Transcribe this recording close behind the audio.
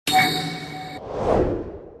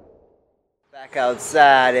back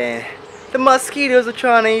outside and the mosquitoes are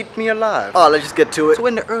trying to eat me alive. Oh, let's just get to it. So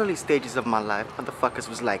in the early stages of my life, motherfuckers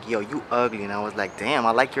was like, yo, you ugly. And I was like, damn,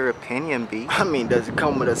 I like your opinion, B. I mean, does it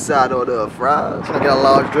come with a side order of fries? Can I get a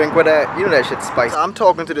large drink with that? You know that shit's spicy. I'm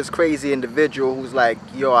talking to this crazy individual who's like,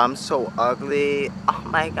 yo, I'm so ugly. Oh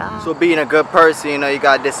my God. So being a good person, you know, you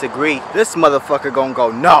gotta disagree. This motherfucker gonna go,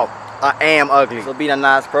 no, I am ugly. So being a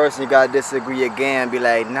nice person, you gotta disagree again. Be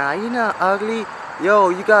like, nah, you're not ugly. Yo,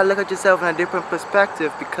 you gotta look at yourself in a different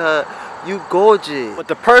perspective because you gorgeous. But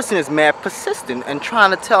the person is mad persistent and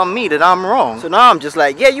trying to tell me that I'm wrong. So now I'm just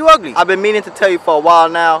like, yeah, you ugly. I've been meaning to tell you for a while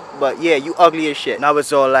now, but yeah, you ugly as shit. Now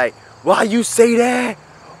it's all like, why you say that?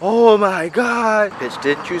 Oh my God. Bitch,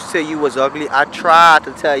 didn't you say you was ugly? I tried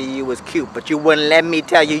to tell you you was cute, but you wouldn't let me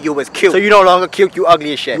tell you you was cute. So you no longer cute, you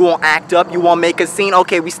ugly as shit. You won't act up, you won't make a scene.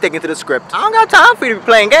 Okay, we sticking to the script. I don't got time for you to be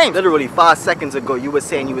playing games. Literally 5 seconds ago, you were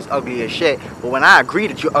saying you was ugly as shit. But when I agree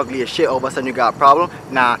that you're ugly as shit, all of a sudden you got a problem?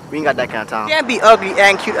 Nah, we ain't got that kind of time. You can't be ugly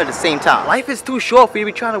and cute at the same time. Life is too short for you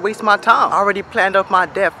to be trying to waste my time. I already planned out my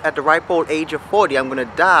death at the ripe old age of 40. I'm gonna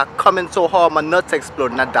die coming so hard my nuts explode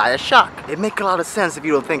and I die of shock. It make a lot of sense if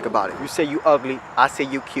you don't think about it. You say you ugly, I say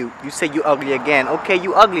you cute. You say you ugly again. Okay,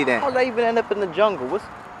 you ugly then. How'd I even end up in the jungle?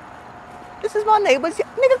 This is my neighbor's.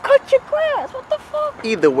 Nigga, cut your grass. What the fuck?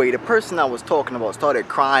 Either way, the person I was talking about started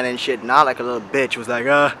crying and shit. Not like a little bitch. Was like,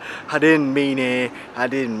 I didn't mean it. I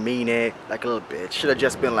didn't mean it. Like a little bitch. Should have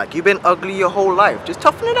just been like, you've been ugly your whole life. Just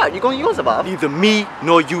toughen it out. You're gonna survive. Neither me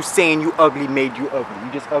nor you saying you ugly made you ugly.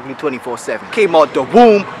 You just ugly 24/7. Came out the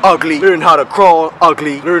womb ugly. Learn how to crawl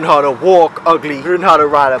ugly. Learn how to walk ugly. Learn how to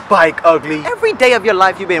ride a bike ugly. Every day of your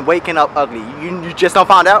life you've been waking up ugly. You just don't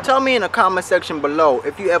find out? Tell me in the comment section below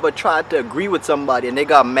if you ever tried to agree with somebody and they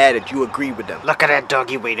got mad at you agree with them. Look at that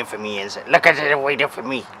doggy waiting for me, is it? Look at it waiting for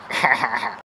me.